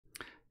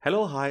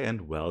Hello, hi,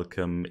 and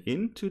welcome.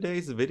 In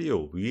today's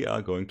video, we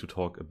are going to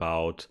talk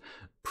about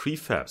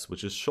prefabs,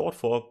 which is short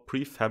for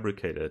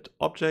prefabricated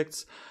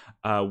objects,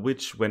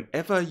 which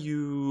whenever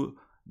you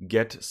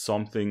get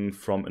something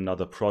from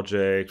another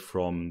project,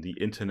 from the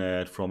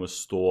internet, from a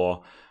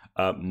store,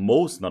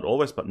 not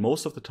always, but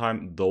most of the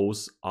time,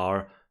 those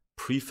are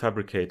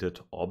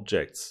prefabricated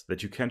objects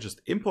that you can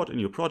just import in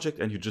your project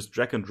and you just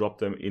drag and drop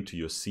them into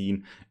your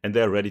scene and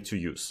they're ready to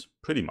use,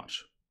 pretty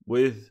much.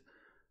 With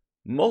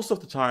most of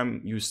the time,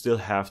 you still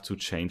have to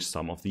change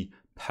some of the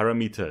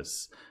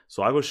parameters.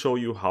 So I will show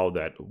you how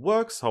that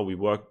works, how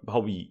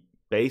we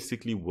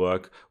basically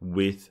work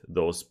with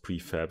those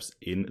prefabs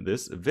in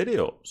this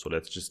video. So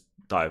let's just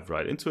dive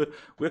right into it.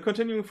 We're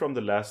continuing from the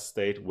last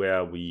state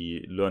where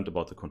we learned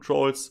about the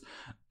controls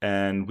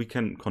and we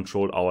can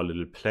control our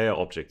little player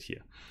object here.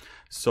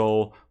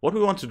 So what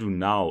we want to do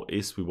now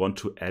is we want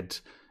to add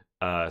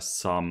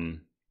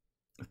some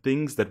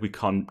things that we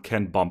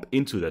can bump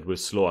into that will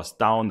slow us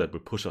down, that will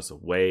push us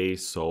away.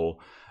 So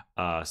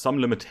some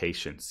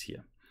limitations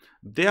here.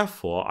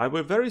 Therefore, I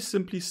will very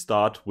simply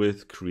start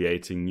with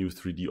creating new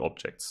 3D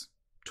objects.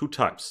 Two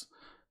types.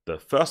 The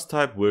first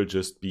type will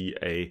just be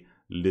a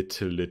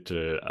little, it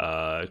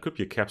could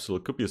be a capsule,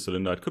 it could be a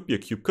cylinder, it could be a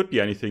cube, could be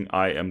anything.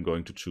 I am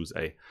going to choose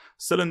a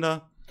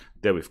cylinder.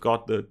 There we've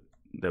got the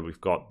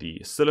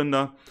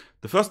cylinder.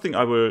 The first thing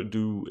I will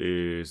do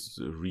is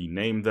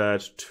rename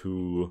that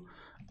to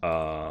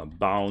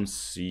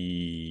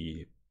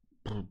bouncy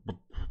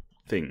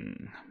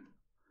thing.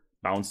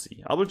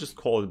 Bouncy. I will just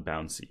call it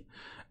bouncy.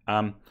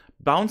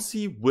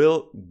 Bouncy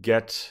will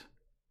get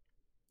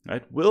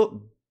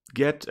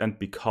and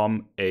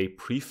become a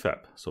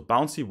prefab. So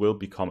bouncy will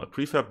become a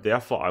prefab.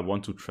 Therefore, I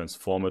want to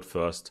transform it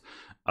first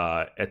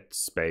at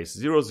space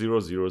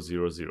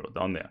 00000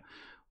 down there.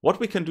 What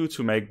we can do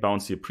to make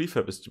bouncy a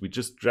prefab is we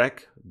just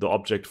drag the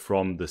object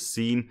from the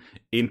scene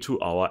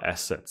into our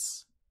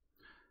assets.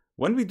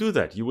 When we do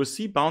that, you will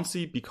see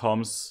bouncy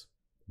becomes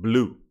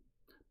blue.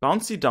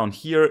 Bouncy down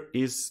here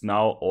is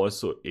now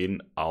also in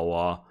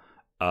our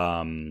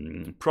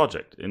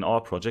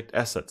project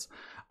assets.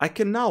 I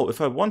can now,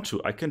 if I want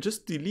to, I can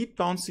just delete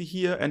bouncy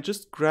here and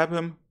just grab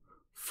him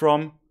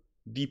from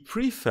the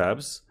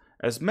prefabs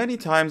as many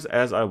times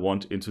as I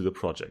want into the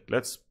project.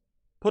 Let's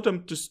put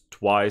him just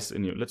twice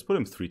in here. Let's put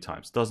him 3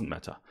 times, doesn't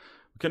matter.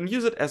 We can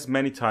use it as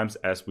many times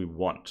as we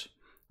want,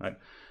 right?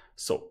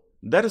 So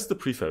that is the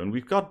prefab, and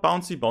we've got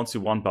bouncy, bouncy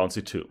 1,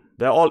 bouncy 2.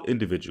 They're all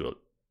individual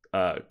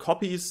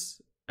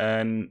copies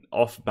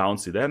of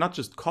bouncy. They're not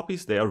just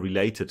copies, they are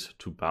related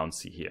to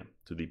bouncy here,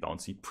 to the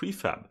bouncy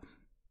prefab.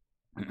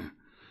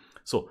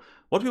 So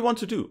what we want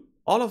to do,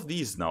 all of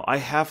these now, I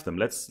have them.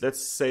 Let's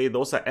say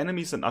those are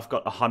enemies and I've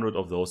got 100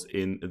 of those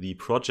in the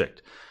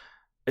project.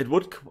 It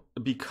would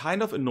be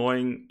kind of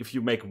annoying if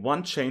you make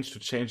one change to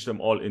change them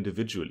all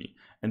individually.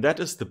 And that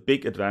is the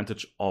big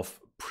advantage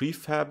of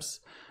prefabs.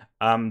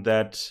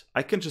 That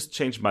I can just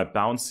change my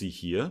bouncy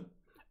here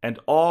and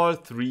all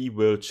 3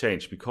 will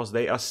change because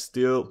they are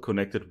still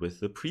connected with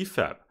the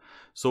prefab.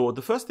 So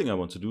the first thing I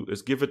want to do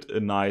is give it a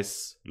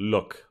nice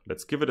look.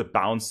 Let's give it a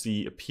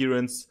bouncy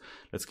appearance.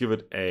 Let's give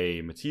it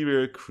a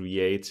material,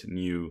 create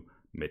new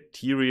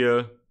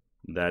material.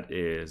 That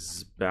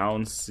is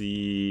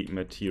bouncy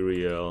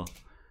material.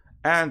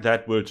 And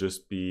that will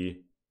just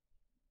be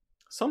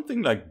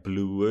something like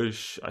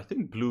bluish. I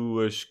think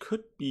bluish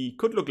could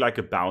look like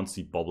a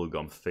bouncy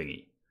bubblegum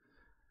thingy.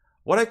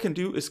 What I can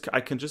do is I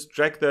can just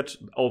drag that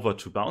over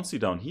to bouncy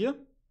down here.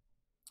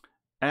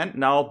 And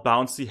now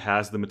bouncy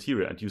has the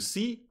material. And you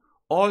see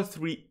all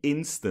 3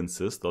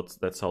 instances,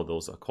 that's how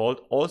those are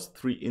called, all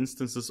 3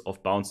 instances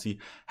of bouncy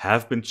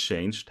have been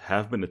changed,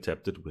 have been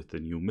adapted with the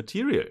new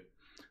material.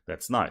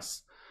 That's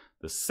nice.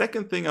 The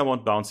second thing I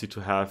want bouncy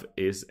to have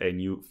is a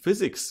new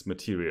physics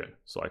material.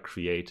 So I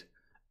create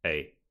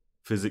a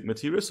physics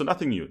material, so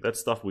nothing new.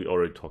 That's stuff we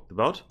already talked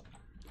about.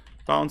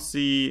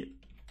 Bouncy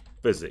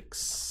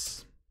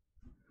physics.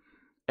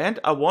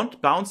 And I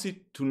want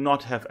bouncy to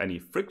not have any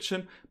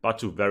friction, but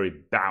to be very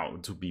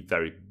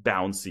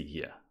bouncy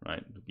here,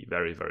 right? To be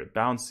very, very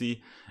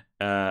bouncy.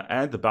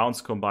 And the bounce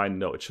combined,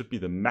 no, it should be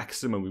the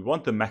maximum. We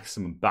want the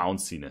maximum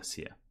bounciness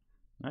here,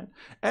 right?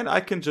 And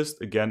I can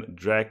just, again,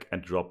 drag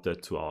and drop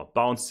that to our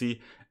bouncy.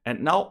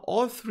 And now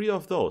all 3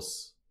 of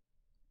those.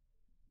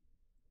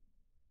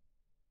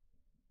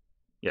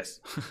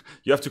 Yes,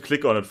 you have to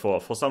click on it for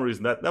some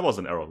reason. That was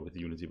an error with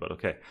Unity, but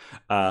okay.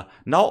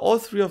 Now all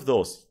 3 of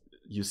those,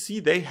 you see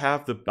they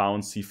have the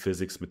bouncy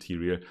physics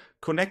material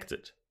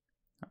connected.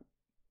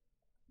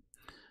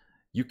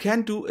 You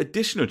can do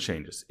additional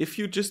changes. If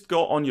you just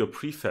go on your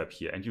prefab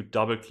here and you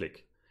double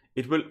click,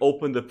 it will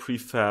open the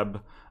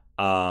prefab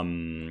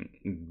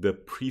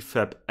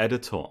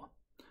editor.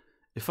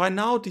 If I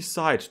now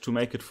decide to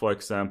make it, for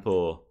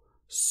example,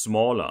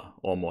 smaller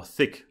or more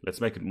thick, let's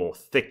make it more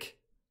thick.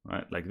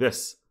 Right, like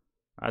this.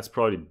 That's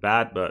probably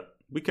bad, but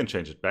we can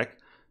change it back.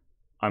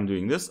 I'm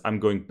doing this, I'm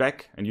going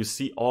back, and you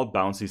see all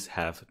bouncies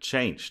have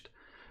changed.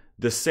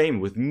 The same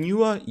with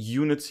newer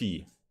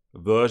Unity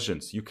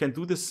versions. You can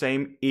do the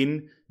same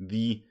in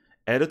the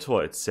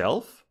editor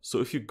itself. So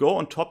if you go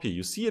on top here,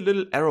 you see a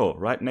little arrow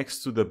right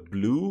next to the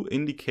blue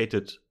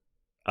indicated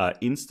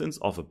instance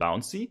of a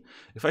bouncy.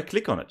 If I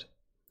click on it,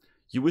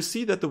 you will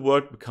see that the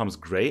world becomes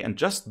gray and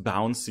just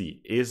bouncy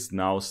is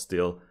now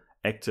still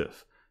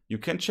active. You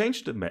can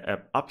change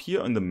the up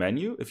here in the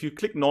menu. If you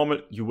click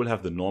normal, you will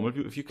have the normal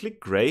view. If you click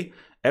gray,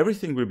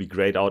 everything will be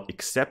grayed out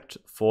except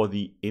for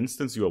the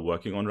instance you are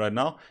working on right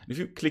now. And if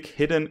you click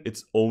hidden,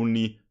 it's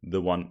only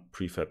the one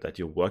prefab that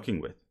you're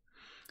working with.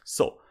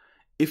 So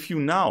if you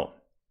now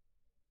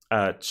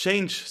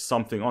change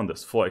something on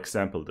this, for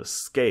example, the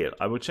scale,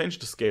 I will change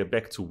the scale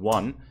back to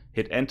 1,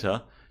 hit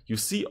enter. You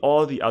see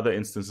all the other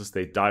instances,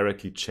 they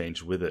directly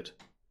change with it,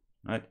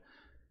 right?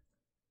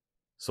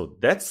 So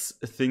that's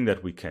a thing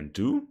that we can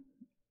do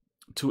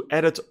to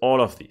edit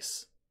all of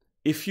these.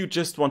 If you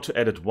just want to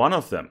edit one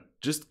of them,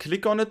 just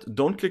click on it,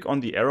 don't click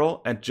on the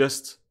arrow, and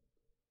just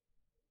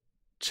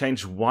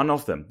change one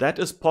of them. That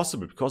is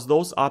possible because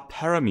those are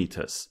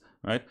parameters,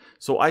 right?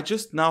 So I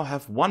just now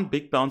have one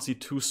big bouncy,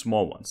 2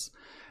 small ones.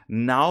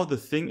 Now the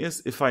thing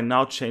is, if I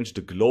now change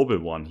the global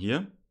one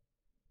here,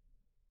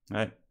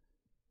 right?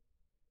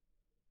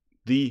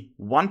 The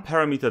one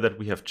parameter that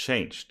we have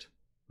changed,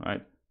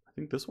 right? I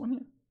think this one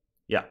here.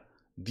 Yeah,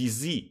 the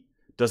Z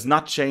does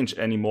not change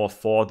anymore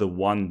for the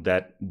one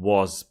that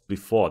was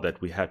before,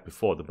 that we had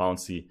before, the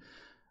bouncy.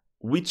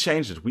 We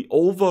changed it. We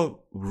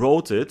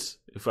overwrote it.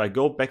 If I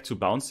go back to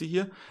bouncy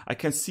here, I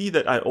can see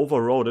that I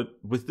overwrote it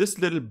with this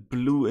little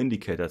blue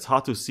indicator. It's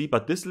hard to see,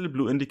 but this little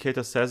blue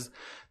indicator says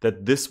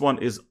that this one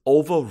is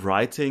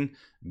overwriting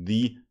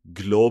the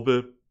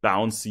global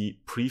bouncy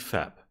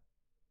prefab.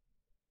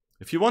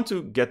 If you want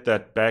to get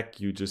that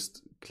back, you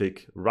just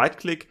right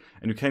click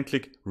and you can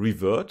click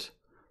revert.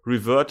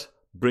 Revert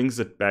brings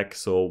it back,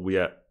 so we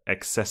are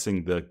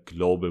accessing the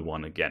global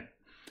one again.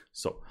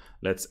 So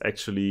let's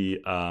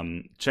actually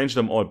change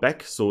them all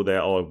back so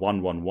they're all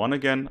 1, 1, 1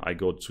 again. I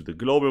go to the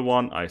global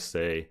one, I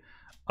say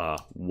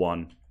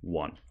 1,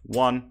 1,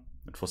 1.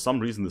 And for some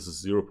reason this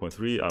is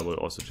 0.3. I will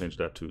also change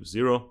that to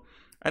 0.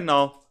 And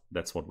now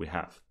that's what we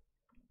have.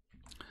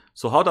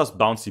 So how does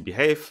bouncy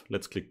behave?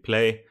 Let's click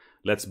play.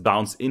 Let's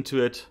bounce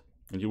into it.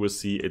 And you will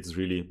see it's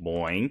really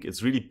boing.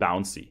 It's really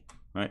bouncy.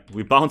 Right?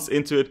 We bounce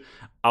into it,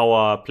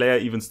 our player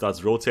even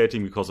starts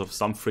rotating because of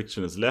some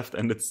friction is left,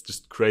 and it's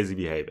just crazy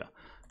behavior.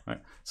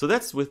 Right? So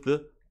that's with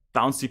the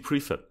bouncy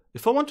prefab.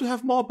 If I want to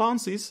have more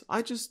bouncies,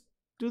 I just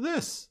do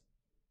this.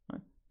 Right?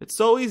 It's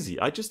so easy.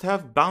 I just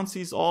have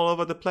bouncies all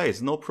over the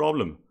place, no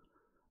problem.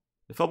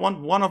 If I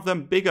want one of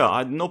them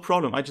bigger, no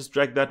problem. I just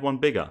drag that one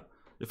bigger.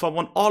 If I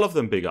want all of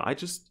them bigger, I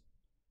just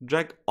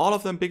drag all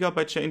of them bigger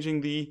by changing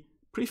the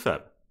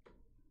prefab.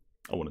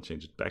 I want to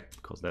change it back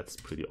because that's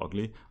pretty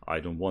ugly. I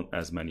don't want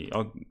as many,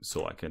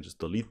 so I can just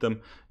delete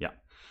them. Yeah.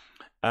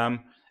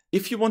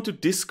 If you want to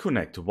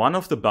disconnect one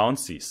of the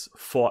bouncies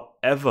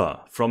forever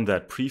from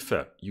that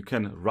prefab, you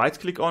can right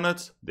click on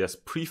it. There's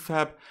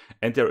prefab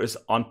and there is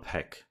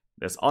unpack.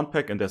 There's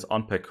unpack and there's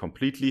unpack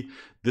completely.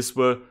 This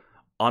will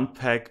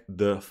unpack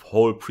the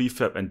whole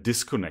prefab and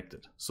disconnect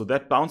it. So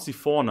that bouncy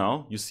 4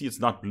 now, you see it's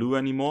not blue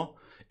anymore,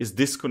 is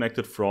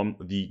disconnected from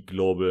the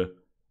global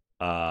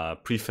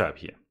prefab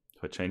here.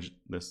 If I change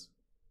this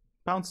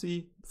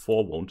bouncy,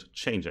 4 won't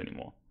change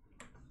anymore.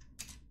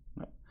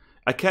 Right.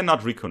 I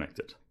cannot reconnect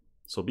it.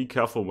 So be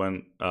careful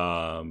when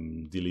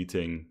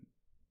deleting,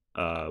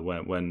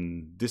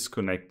 when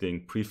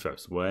disconnecting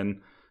prefabs,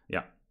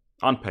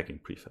 unpacking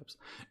prefabs.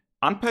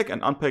 Unpack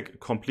and unpack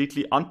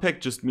completely.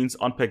 Unpack just means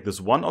unpack this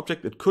one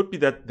object. It could be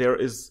that there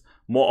is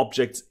more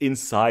objects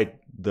inside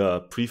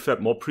the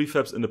prefab, more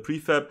prefabs in the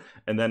prefab,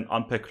 and then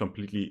unpack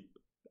completely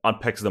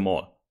unpacks them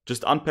all.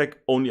 Just unpack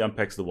only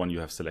unpacks the one you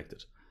have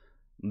selected.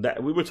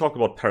 That we will talk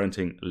about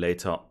parenting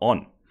later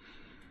on.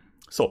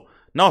 So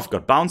now I've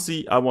got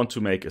bouncy. I want to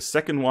make a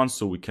second one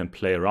so we can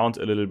play around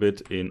a little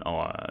bit in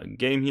our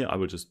game here. I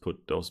will just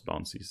put those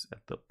bouncies at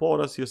the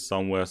borders here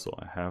somewhere so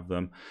I have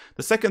them.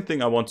 The second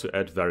thing I want to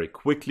add very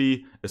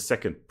quickly, a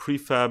second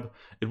prefab.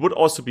 It would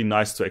also be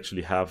nice to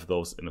actually have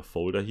those in a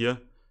folder here.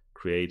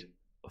 Create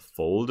a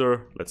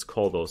folder. Let's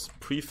call those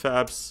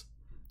prefabs.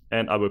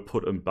 And I will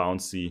put a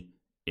bouncy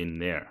in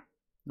there.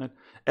 Right.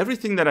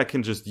 Everything that I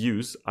can just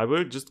use, I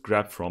will just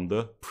grab from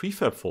the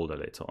prefab folder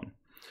later on.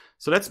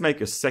 So let's make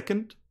a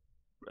second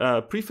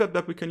prefab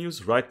that we can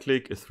use. Right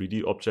click, a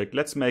 3D object.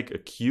 Let's make a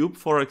cube,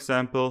 for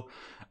example.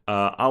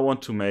 I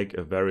want to make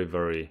a very,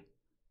 very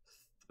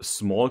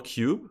small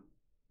cube.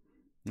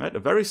 Right? A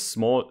very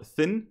small,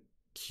 thin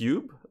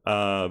cube.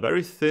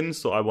 Very thin,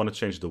 so I want to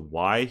change the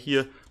Y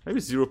here. Maybe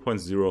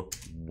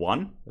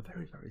 0.01. A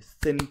very, very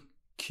thin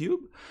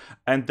cube.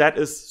 And that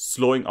is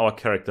slowing our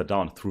character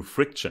down through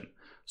friction.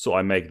 So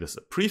I make this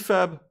a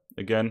prefab.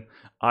 Again,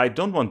 I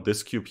don't want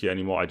this cube here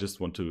anymore. I just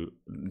want to,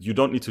 you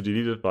don't need to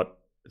delete it, but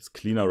it's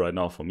cleaner right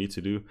now for me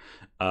to do.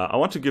 I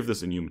want to give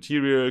this a new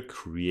material,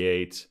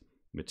 create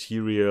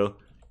material,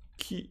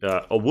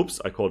 whoops,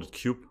 I called it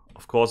cube.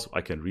 Of course,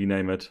 I can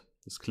rename it.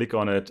 Just click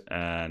on it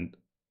and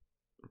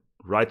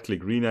right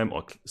click rename,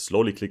 or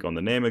slowly click on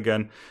the name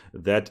again.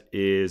 That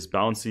is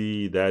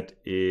bouncy, that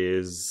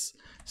is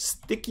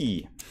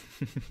sticky.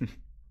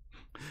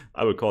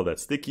 I will call that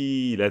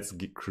sticky. Let's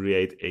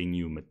create a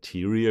new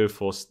material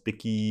for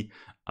sticky.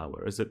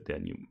 Where is it? There,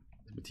 new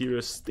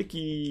material,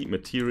 sticky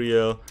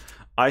material.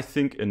 I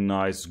think a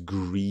nice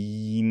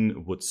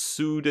green would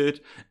suit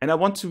it. And I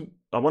want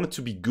it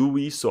to be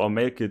gooey, so I'll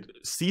make it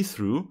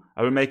see-through.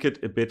 I will make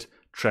it a bit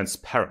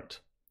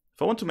transparent.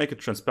 If I want to make it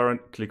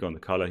transparent, click on the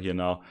color here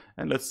now,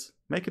 and let's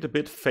make it a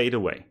bit fade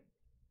away.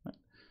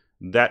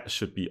 That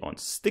should be on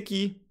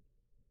sticky.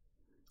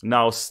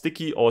 Now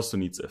sticky also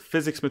needs a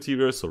physics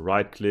material, so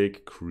right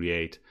click,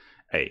 create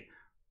a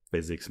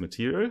physics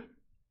material,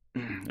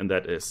 and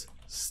that is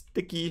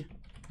sticky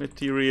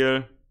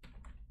material.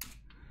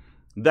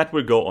 That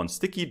will go on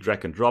sticky,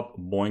 drag and drop,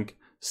 boink.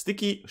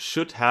 Sticky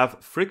should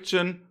have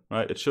friction,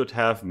 right? It should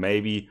have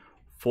maybe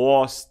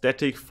 4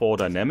 static, 4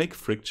 dynamic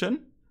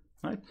friction,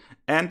 right?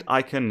 And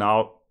I can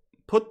now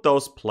put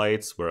those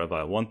plates wherever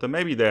I want them.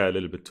 Maybe they're a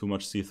little bit too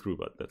much see-through,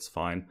 but that's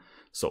fine.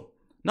 So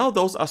now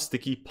those are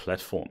sticky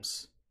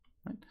platforms.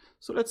 Right?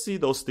 So let's see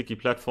those sticky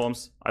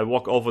platforms. I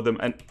walk over them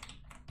and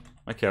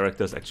my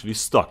character is actually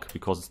stuck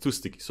because it's too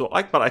sticky.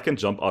 But I can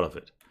jump out of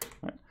it.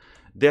 Right?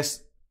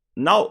 There's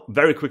now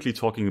very quickly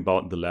talking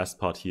about the last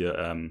part here.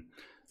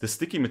 The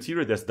sticky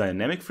material, there's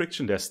dynamic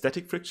friction, there's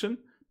static friction.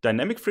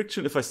 Dynamic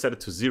friction, if I set it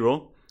to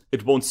 0,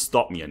 it won't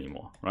stop me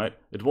anymore, right?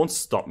 It won't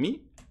stop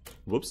me.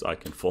 Whoops, I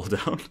can fall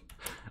down.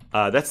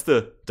 That's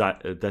the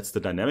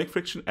dynamic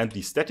friction, and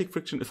the static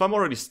friction. If I'm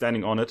already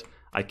standing on it,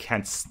 I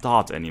can't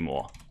start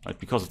anymore, right?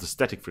 Because of the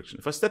static friction.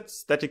 If I set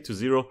static to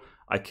 0,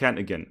 I can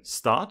again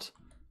start.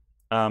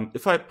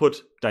 If I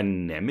put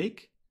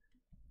dynamic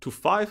to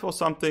 5 or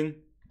something,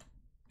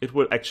 it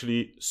will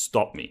actually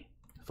stop me.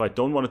 If I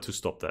don't want it to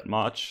stop that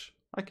much,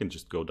 I can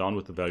just go down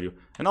with the value.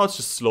 And now it's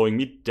just slowing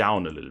me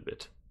down a little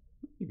bit.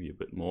 Maybe a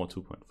bit more,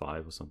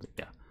 2.5 or something.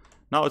 Yeah.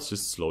 Now it's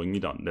just slowing me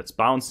down. That's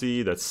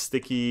bouncy, that's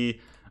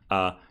sticky.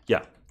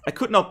 Yeah, I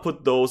could now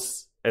put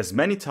those as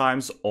many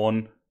times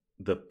on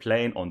the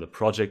plane, on the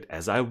project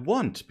as I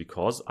want,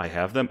 because I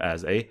have them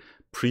as a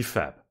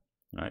prefab,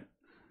 right?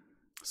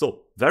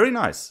 So very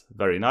nice,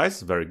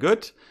 very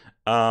good.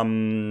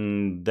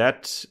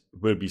 That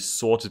will be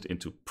sorted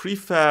into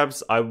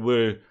prefabs. I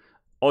will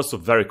also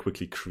very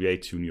quickly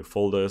create 2 new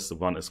folders.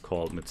 One is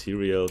called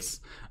materials.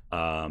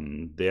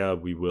 There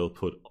we will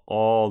put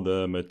all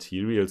the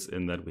materials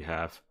in that we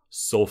have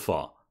so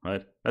far,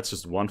 right? That's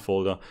just one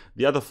folder.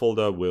 The other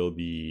folder will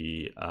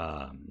be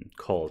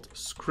called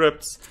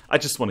scripts. I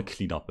just want to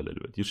clean up a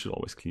little bit. You should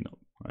always clean up,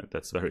 right?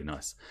 That's very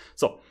nice.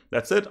 So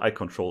that's it. I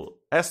Control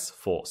S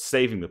for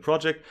saving the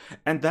project.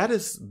 And that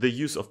is the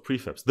use of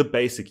prefabs, the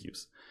basic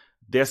use.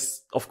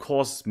 There's, of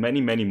course,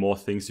 many more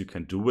things you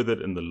can do with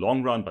it in the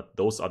long run, but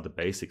those are the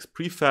basics.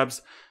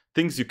 Prefabs,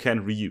 things you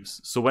can reuse.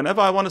 So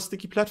whenever I want a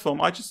sticky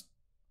platform, I just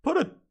put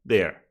it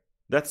there.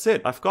 That's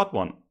it. I've got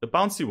one, a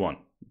bouncy one.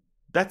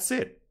 That's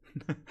it.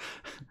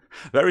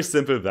 Very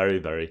simple,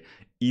 very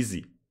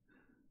easy.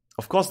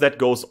 Of course, that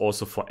goes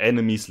also for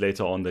enemies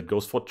later on. That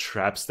goes for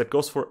traps. That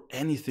goes for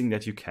anything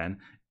that you can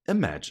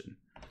imagine.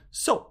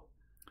 So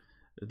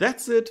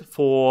that's it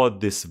for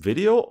this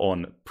video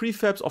on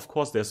prefabs. Of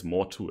course, there's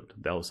more to it.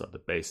 Those are the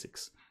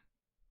basics.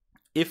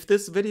 If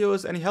this video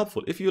is any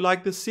helpful, if you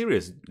like this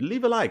series,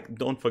 leave a like.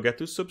 Don't forget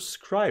to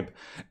subscribe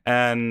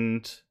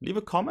and leave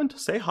a comment.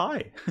 Say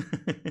hi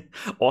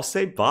or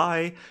say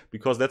bye,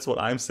 because that's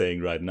what I'm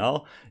saying right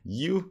now.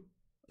 You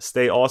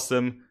stay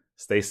awesome,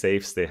 stay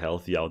safe, stay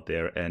healthy out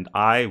there, and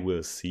I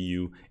will see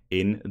you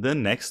in the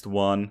next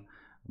one.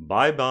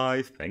 Bye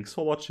bye. Thanks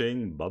for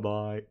watching. Bye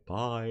bye.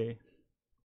 Bye.